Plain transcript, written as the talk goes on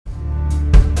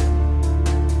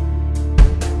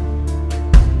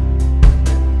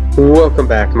Welcome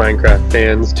back, Minecraft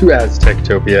fans, to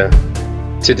Aztektopia.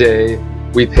 Today,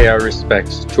 we pay our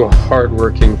respects to a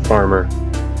hard-working farmer,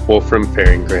 Wolfram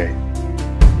Faringray,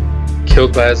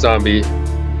 killed by a zombie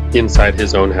inside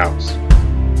his own house.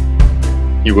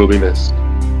 You will be missed.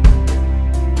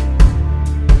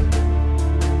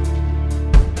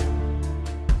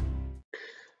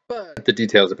 But the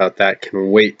details about that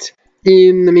can wait.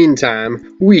 In the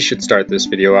meantime, we should start this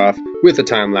video off with a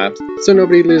time lapse so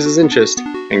nobody loses interest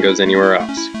and goes anywhere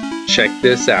else. Check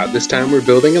this out. This time we're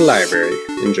building a library.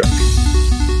 Enjoy.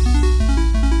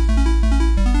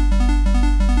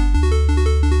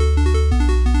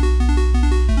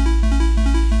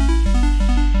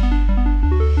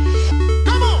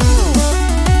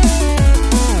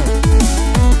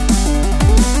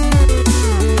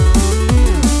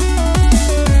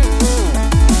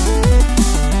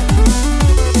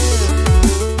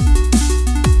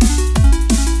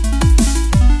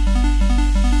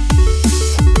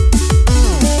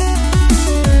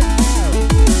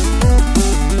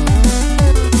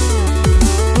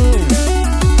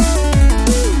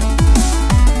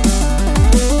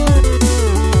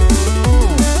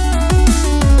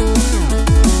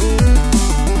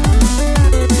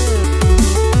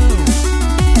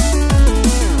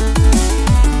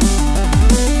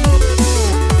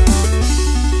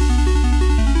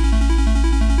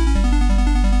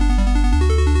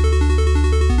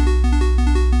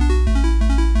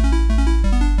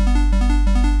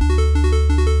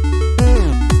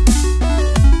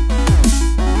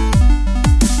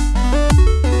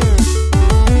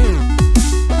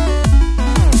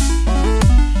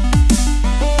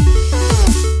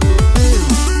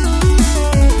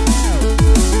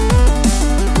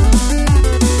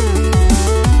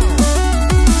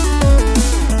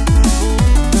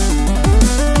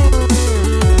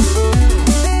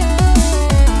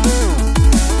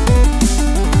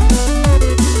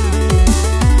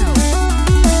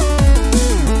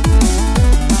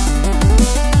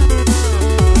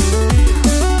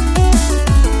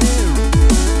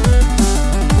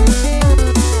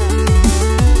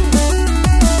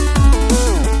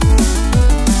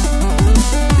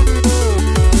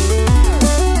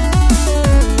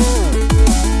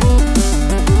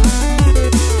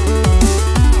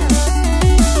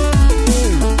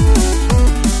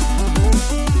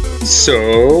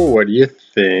 So, what do you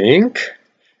think?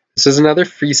 This is another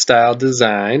freestyle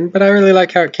design, but I really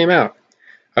like how it came out.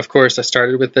 Of course, I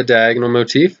started with the diagonal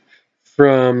motif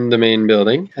from the main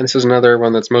building, and this is another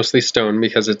one that's mostly stone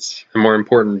because it's a more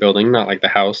important building, not like the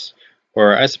house,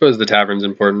 or I suppose the tavern's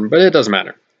important, but it doesn't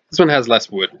matter. This one has less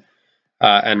wood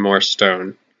and more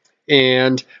stone.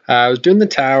 And I was doing the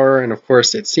tower, and of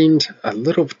course it seemed a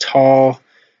little tall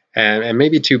and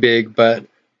maybe too big, but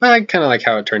I kind of like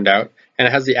how it turned out. And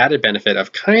it has the added benefit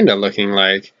of kind of looking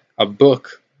like a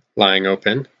book lying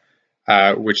open,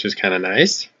 which is kind of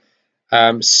nice.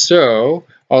 So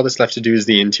all that's left to do is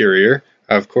the interior,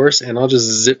 of course, and I'll just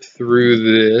zip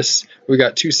through this. We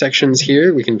got two sections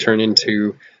here we can turn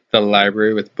into the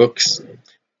library with books,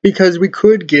 because we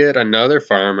could get another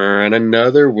farmer and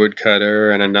another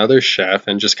woodcutter and another chef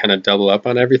and just kind of double up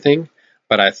on everything.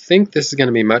 But I think this is going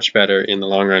to be much better in the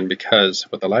long run, because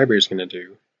what the library is going to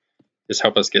do is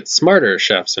help us get smarter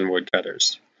chefs and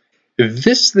woodcutters.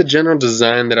 This is the general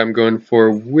design that I'm going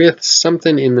for, with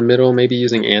something in the middle, maybe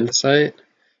using andesite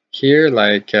here,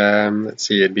 like, let's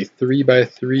see, it'd be 3 by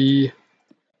 3,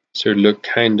 so it'd look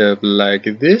kind of like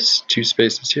this, 2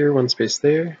 spaces here, 1 space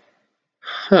there.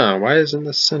 Huh, why isn't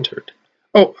this centered?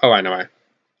 Oh, I know why.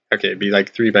 Okay, it'd be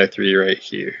like 3 by 3 right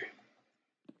here.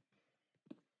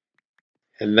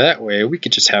 And that way we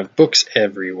could just have books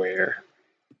everywhere.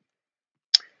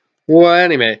 Well,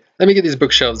 anyway, let me get these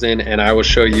bookshelves in and I will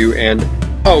show you, and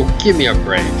oh, give me a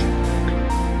break.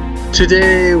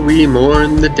 Today we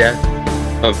mourn the death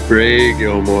of Bray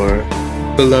Gilmore,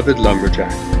 beloved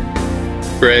lumberjack.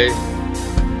 Bray,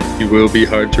 you will be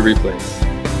hard to replace.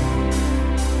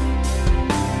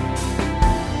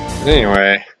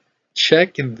 Anyway,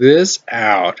 check this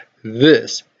out.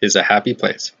 This is a happy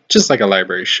place, just like a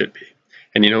library should be.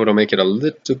 And you know what'll make it a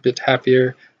little bit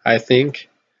happier, I think?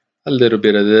 A little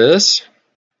bit of this.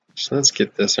 So let's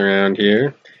get this around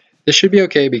here. This should be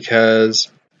okay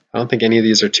because I don't think any of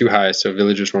these are too high, so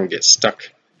villagers won't get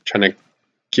stuck trying to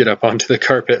get up onto the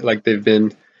carpet like they've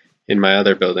been in my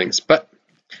other buildings. But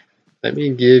let me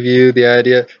give you the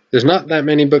idea. There's not that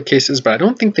many bookcases, but I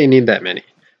don't think they need that many.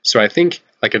 So I think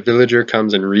like a villager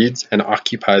comes and reads and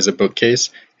occupies a bookcase,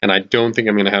 and I don't think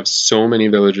I'm going to have so many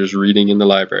villagers reading in the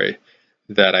library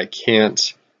that I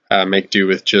can't make do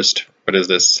with just, what is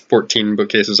this, 14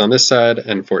 bookcases on this side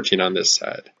and 14 on this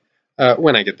side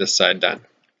when I get this side done.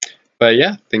 But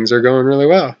yeah, things are going really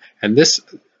well. And this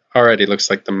already looks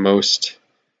like the most,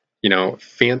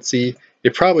 fancy.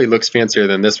 It probably looks fancier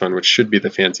than this one, which should be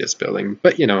the fanciest building.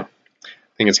 But, I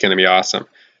think it's going to be awesome.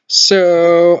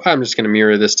 So I'm just going to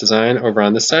mirror this design over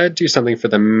on this side, do something for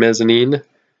the mezzanine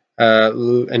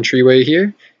entryway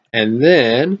here, and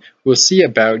then we'll see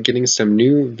about getting some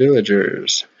new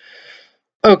villagers.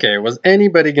 Okay, was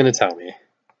anybody going to tell me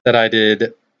that I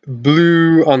did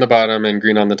blue on the bottom and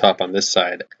green on the top on this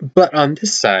side, but on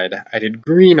this side I did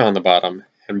green on the bottom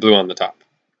and blue on the top?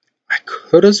 I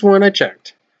could have sworn I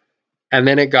checked. And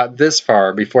then it got this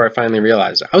far before I finally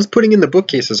realized. I was putting in the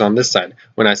bookcases on this side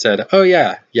when I said, oh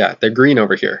yeah, they're green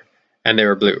over here, and they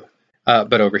were blue.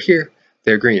 But over here,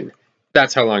 they're green.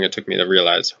 That's how long it took me to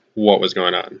realize what was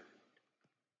going on.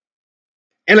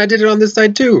 And I did it on this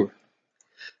side too.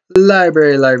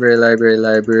 Library.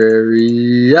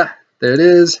 Yeah, there it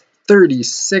is.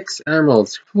 36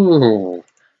 emeralds. Ooh.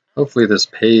 Hopefully this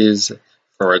pays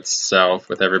for itself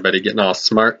with everybody getting all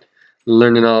smart,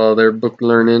 learning all their book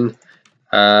learning.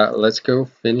 Let's go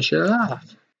finish it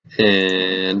off.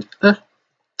 And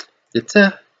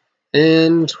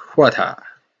and what?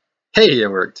 Hey, it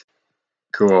worked.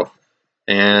 Cool.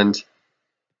 And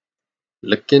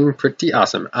looking pretty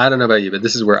awesome. I don't know about you, but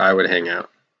this is where I would hang out.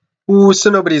 Ooh, so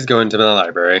nobody's going to the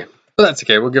library. But that's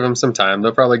okay, we'll give them some time.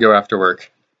 They'll probably go after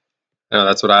work. No,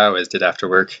 that's what I always did after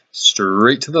work.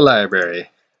 Straight to the library.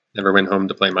 Never went home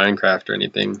to play Minecraft or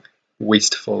anything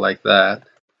wasteful like that.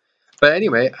 But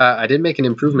anyway, I did make an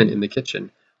improvement in the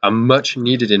kitchen. A much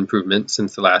needed improvement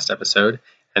since the last episode.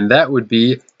 And that would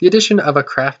be the addition of a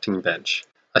crafting bench.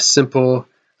 A simple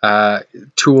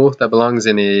tool that belongs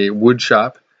in a wood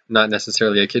shop, not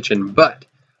necessarily a kitchen, but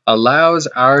allows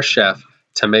our chef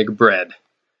to make bread.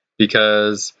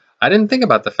 Because I didn't think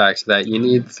about the fact that you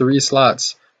need 3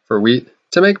 slots for wheat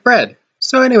to make bread.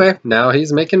 So anyway, now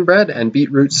he's making bread and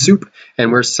beetroot soup,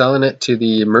 and we're selling it to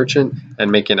the merchant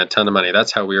and making a ton of money.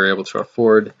 That's how we were able to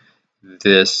afford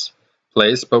this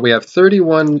place. But we have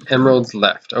 31 emeralds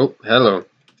left. Oh, hello.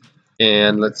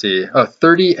 And let's see. Oh,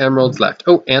 30 emeralds left.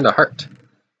 Oh, and a heart.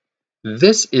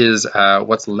 This is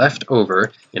what's left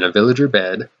over in a villager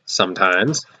bed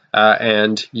sometimes,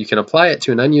 and you can apply it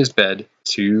to an unused bed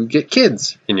to get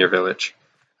kids in your village.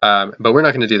 But we're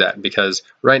not going to do that because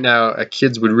right now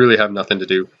kids would really have nothing to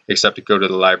do except to go to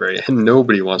the library, and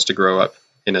nobody wants to grow up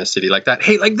in a city like that.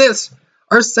 Hey, like this!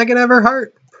 Our second ever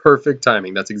heart! Perfect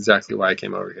timing. That's exactly why I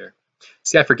came over here.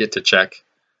 See, I forget to check,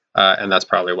 and that's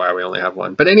probably why we only have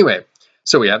 1. But anyway,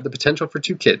 so we have the potential for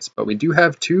 2 kids, but we do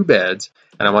have 2 beds,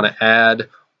 and I want to add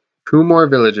 2 more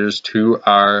villagers to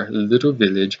our little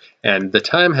village, and the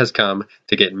time has come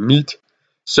to get meat.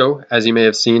 So, as you may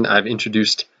have seen, I've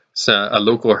introduced a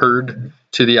local herd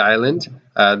to the island.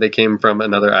 They came from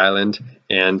another island,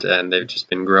 and they've just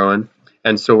been growing.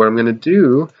 And so what I'm going to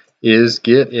do is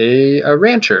get a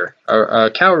rancher,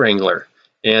 a cow wrangler,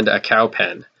 and a cow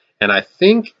pen. And I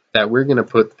think that we're going to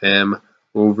put them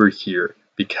over here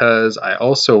because I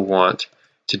also want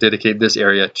to dedicate this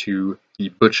area to the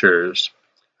butcher's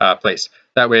place.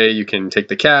 That way you can take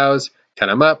the cows, cut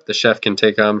them up, the chef can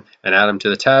take them and add them to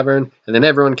the tavern, and then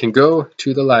everyone can go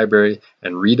to the library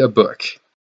and read a book.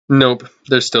 Nope,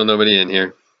 there's still nobody in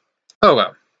here. Oh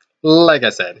well, like I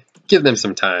said, give them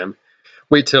some time.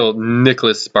 Wait till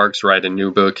Nicholas Sparks write a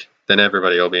new book, then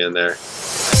everybody will be in there.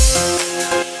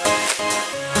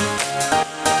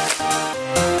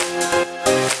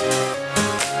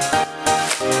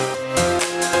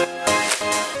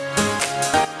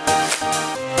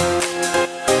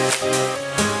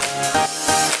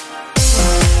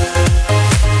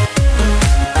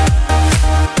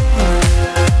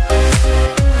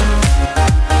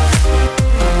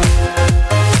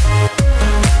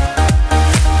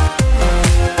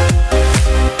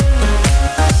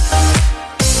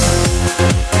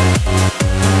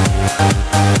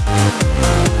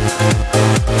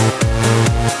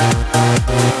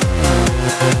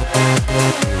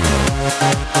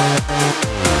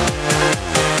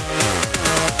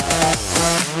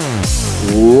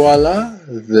 Voila,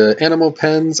 the animal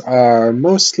pens are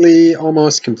mostly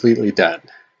almost completely done.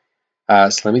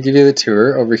 So let me give you the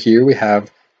tour. Over here we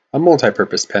have a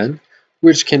multi-purpose pen,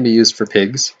 which can be used for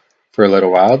pigs for a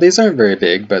little while. These aren't very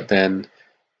big, but then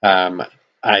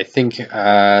I think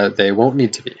they won't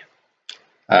need to be.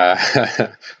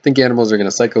 I think animals are going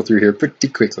to cycle through here pretty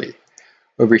quickly.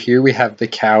 Over here we have the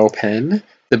cow pen,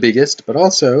 the biggest, but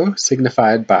also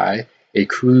signified by a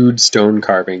crude stone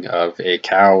carving of a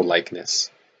cow likeness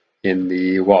in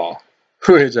the wall,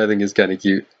 which I think is kind of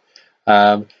cute.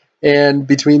 And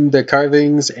between the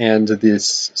carvings and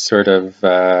this sort of,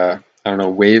 I don't know,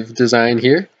 wave design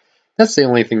here, That's the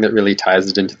only thing that really ties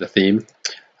it into the theme.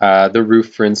 The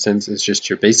roof, for instance, is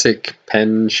just your basic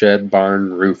pen shed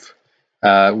barn roof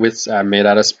with made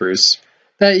out of spruce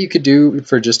that you could do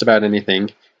for just about anything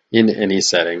in any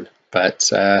setting. But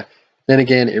then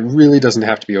again, it really doesn't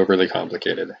have to be overly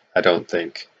complicated, I don't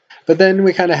think. But then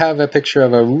we kind of have a picture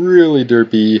of a really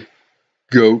derpy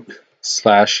goat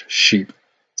slash sheep.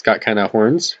 It's got kind of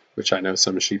horns, which I know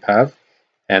some sheep have,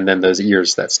 and then those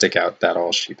ears that stick out that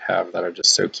all sheep have that are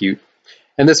just so cute.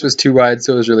 And this was too wide,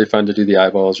 so it was really fun to do the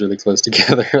eyeballs really close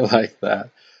together like that.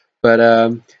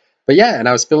 But yeah, and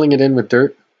I was filling it in with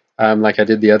dirt like I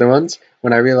did the other ones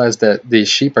when I realized that these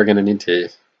sheep are going to need to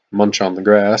munch on the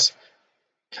grass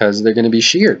because they're going to be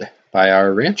sheared by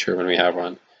our rancher when we have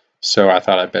one. So I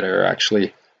thought I'd better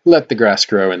actually let the grass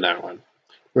grow in that one.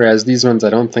 Whereas these ones I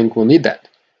don't think will need that.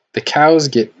 The cows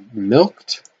get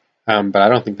milked, but I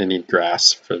don't think they need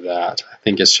grass for that. I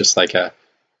think it's just like a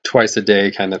twice a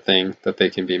day kind of thing that they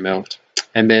can be milked.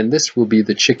 And then this will be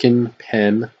the chicken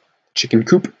pen, chicken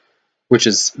coop, which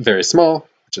is very small,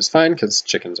 which is fine because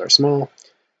chickens are small,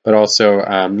 but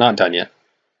also not done yet.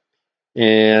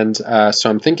 And so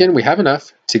I'm thinking we have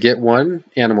enough to get one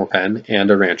animal pen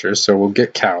and a rancher, so we'll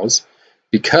get cows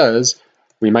because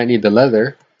we might need the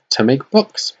leather to make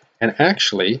books. And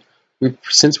actually,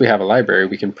 since we have a library,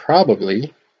 we can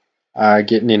probably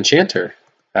get an enchanter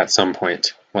at some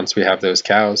point once we have those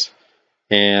cows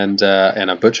and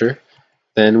a butcher.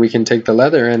 Then we can take the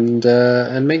leather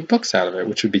and make books out of it,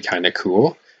 which would be kind of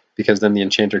cool because then the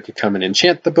enchanter could come and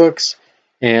enchant the books.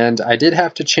 And I did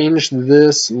have to change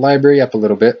this library up a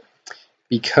little bit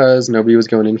because nobody was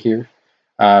going in here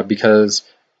because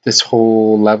this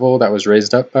whole level that was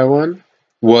raised up by one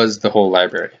was the whole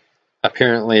library.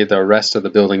 Apparently the rest of the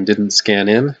building didn't scan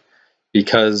in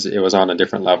because it was on a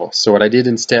different level. So what I did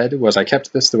instead was I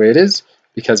kept this the way it is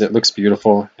because it looks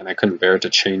beautiful and I couldn't bear to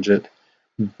change it.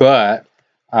 But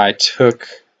I took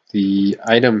the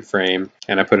item frame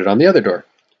and I put it on the other door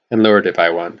and lowered it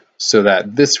by one so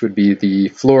that this would be the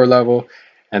floor level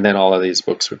and then all of these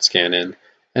books would scan in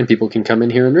and people can come in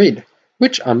here and read,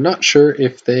 which I'm not sure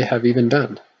if they have even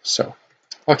done. So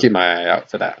I'll keep my eye out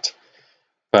for that.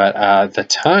 But the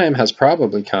time has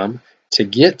probably come to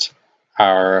get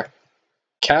our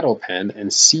cattle pen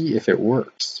and see if it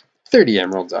works. 30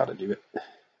 emeralds ought to do it.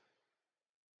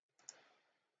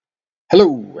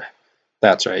 Hello!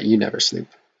 That's right, you never sleep.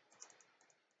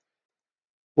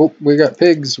 Oh, we got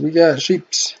pigs, we got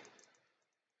sheeps.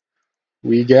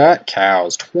 We got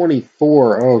cows,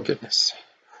 24, oh goodness.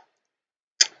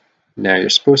 Now you're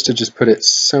supposed to just put it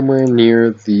somewhere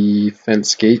near the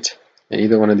fence gate, and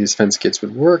either one of these fence gates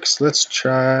would work, so let's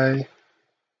try...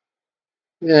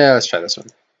 Yeah, let's try this one.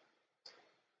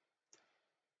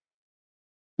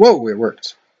 Whoa, it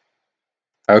worked.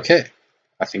 Okay,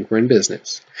 I think we're in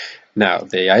business. Now,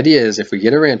 the idea is if we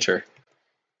get a rancher,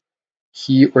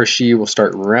 he or she will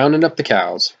start rounding up the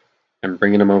cows and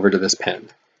bringing them over to this pen.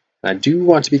 And I do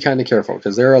want to be kind of careful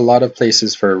because there are a lot of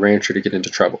places for a rancher to get into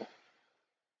trouble.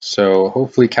 So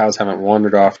hopefully cows haven't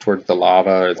wandered off towards the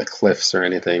lava or the cliffs or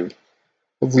anything.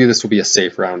 Hopefully this will be a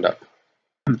safe roundup.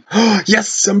 Yes,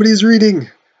 somebody's reading!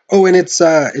 Oh, and it's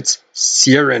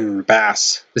Sierran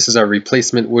Bass. This is our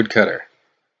replacement woodcutter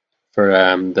for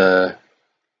the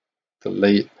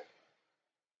late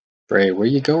Bray. Where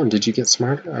you going? Did you get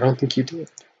smarter? I don't think you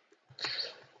did.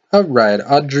 Alright,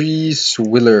 Audrey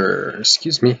Swiller.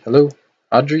 Excuse me. Hello.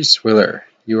 Audrey Swiller.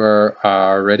 You are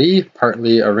already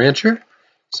partly a rancher,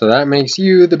 so that makes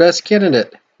you the best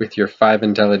candidate with your 5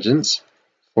 intelligence,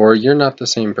 or you're not the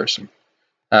same person,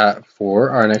 for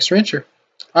our next rancher.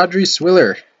 Audrey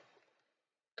Swiller.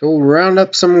 Go round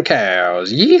up some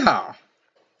cows. Yeehaw!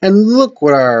 And look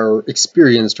what our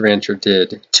experienced rancher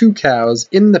did. 2 cows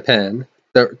in the pen,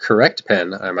 the correct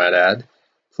pen, I might add.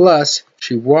 Plus,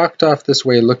 she walked off this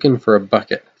way looking for a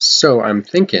bucket. So I'm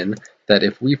thinking that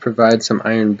if we provide some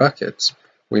iron buckets,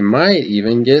 we might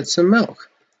even get some milk.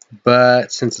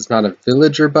 But since it's not a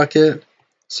villager bucket,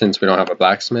 since we don't have a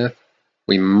blacksmith,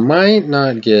 we might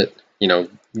not get,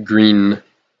 green,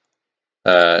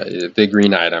 the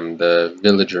green item, the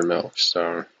villager milk.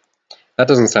 So that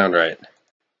doesn't sound right.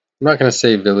 I'm not going to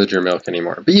say villager milk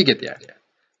anymore, but you get the idea.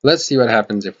 Let's see what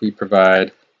happens if we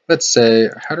provide, let's say,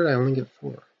 how did I only get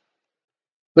 4?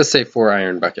 Let's say 4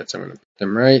 iron buckets. I'm going to put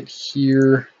them right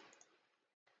here.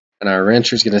 And our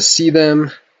rancher's going to see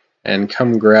them and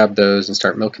come grab those and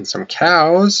start milking some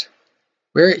cows.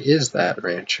 Where is that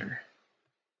rancher?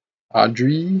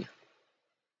 Audrey?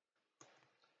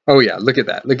 Oh yeah, look at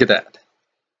that. Look at that.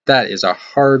 That is a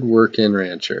hard-working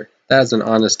rancher. That's an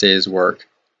honest day's work.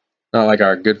 Not like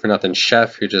our good-for-nothing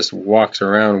chef who just walks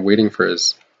around waiting for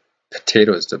his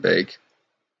potatoes to bake.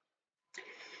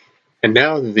 And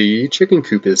now the chicken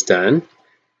coop is done,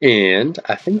 and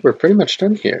I think we're pretty much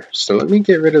done here. So let me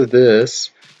get rid of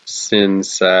this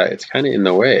since it's kind of in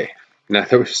the way now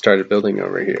that we've started building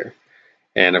over here.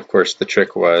 And of course the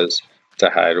trick was to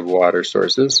hide water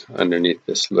sources underneath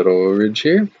this little ridge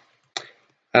here.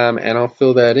 And I'll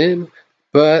fill that in,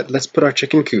 but let's put our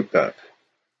chicken coop up.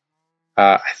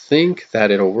 I think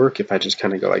that it'll work if I just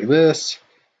kind of go like this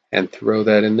and throw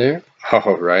that in there.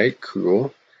 All right,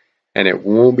 cool. And it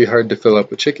won't be hard to fill up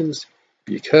with chickens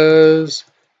because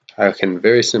I can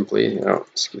very simply,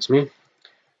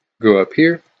 go up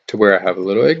here to where I have a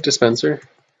little egg dispenser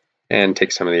and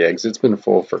take some of the eggs. It's been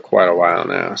full for quite a while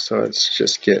now, so let's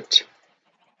just get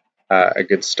a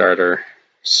good starter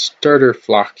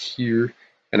flock here.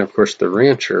 And of course the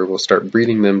rancher will start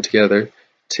breeding them together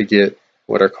to get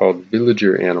what are called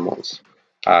villager animals,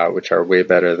 which are way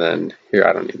better than, here,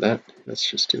 I don't need that. Let's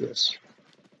just do this.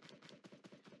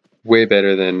 Way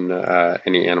better than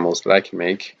any animals that I can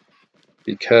make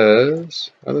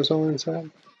because, are those all inside?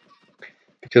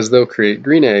 Because they'll create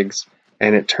green eggs,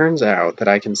 and it turns out that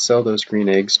I can sell those green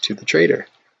eggs to the trader,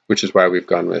 which is why we've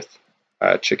gone with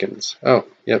chickens. Oh,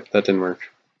 yep, that didn't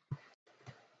work.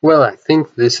 Well, I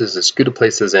think this is as good a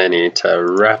place as any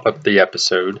to wrap up the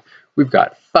episode. We've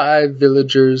got 5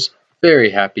 villagers,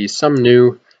 very happy, some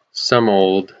new, some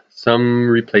old, some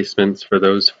replacements for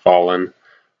those fallen,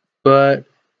 but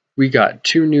we got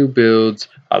 2 new builds,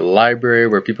 a library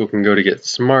where people can go to get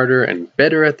smarter and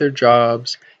better at their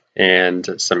jobs, and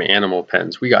some animal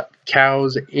pens. We got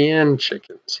cows and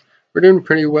chickens. We're doing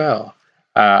pretty well.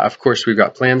 Of course, we've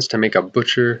got plans to make a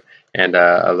butcher and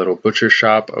a little butcher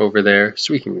shop over there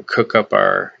so we can cook up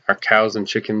our cows and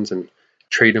chickens and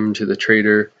trade them to the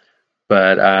trader.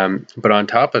 But on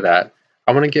top of that,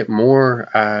 I want to get more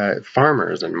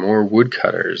farmers and more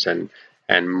woodcutters and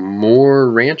more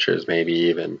ranchers maybe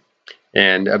even.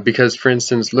 And because, for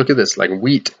instance, look at this, like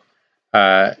wheat.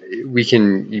 We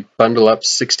can bundle up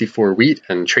 64 wheat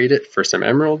and trade it for some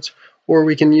emeralds, or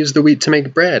we can use the wheat to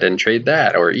make bread and trade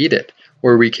that or eat it.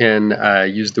 Or we can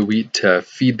use the wheat to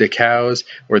feed the cows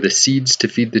or the seeds to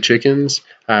feed the chickens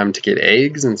to get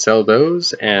eggs and sell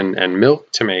those and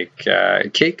milk to make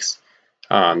cakes.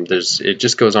 It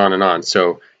just goes on and on.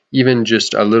 So even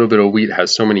just a little bit of wheat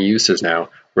has so many uses now.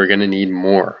 We're going to need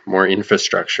more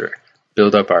infrastructure,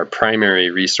 build up our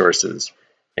primary resources,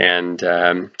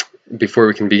 and before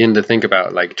we can begin to think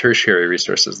about like tertiary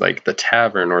resources like the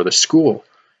tavern or the school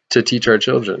to teach our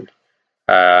children.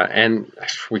 And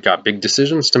we got big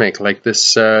decisions to make, like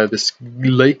this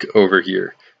lake over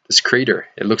here, this crater.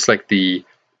 It looks like the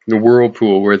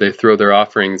whirlpool where they throw their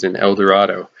offerings in El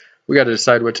Dorado. We got to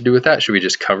decide what to do with that. Should we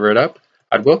just cover it up?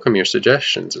 I'd welcome your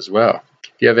suggestions as well.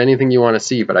 If you have anything you want to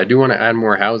see, but I do want to add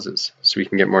more houses so we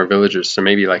can get more villagers. So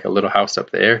maybe like a little house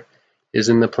up there is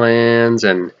in the plans,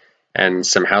 and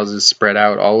some houses spread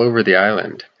out all over the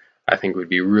island. I think would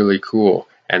be really cool.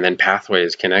 And then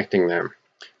pathways connecting them.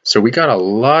 So we got a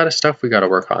lot of stuff we got to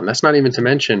work on. That's not even to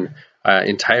mention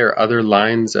entire other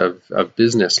lines of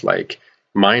business like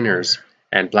miners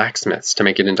and blacksmiths to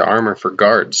make it into armor for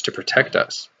guards to protect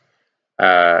us.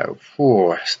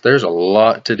 There's a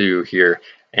lot to do here,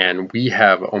 and we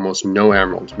have almost no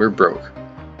emeralds. We're broke.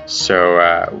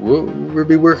 So we'll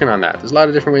be working on that. There's a lot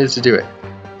of different ways to do it,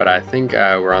 but I think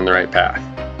we're on the right path.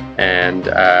 And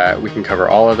we can cover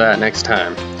all of that next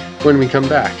time when we come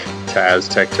back to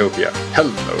Aztektopia.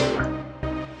 Hello!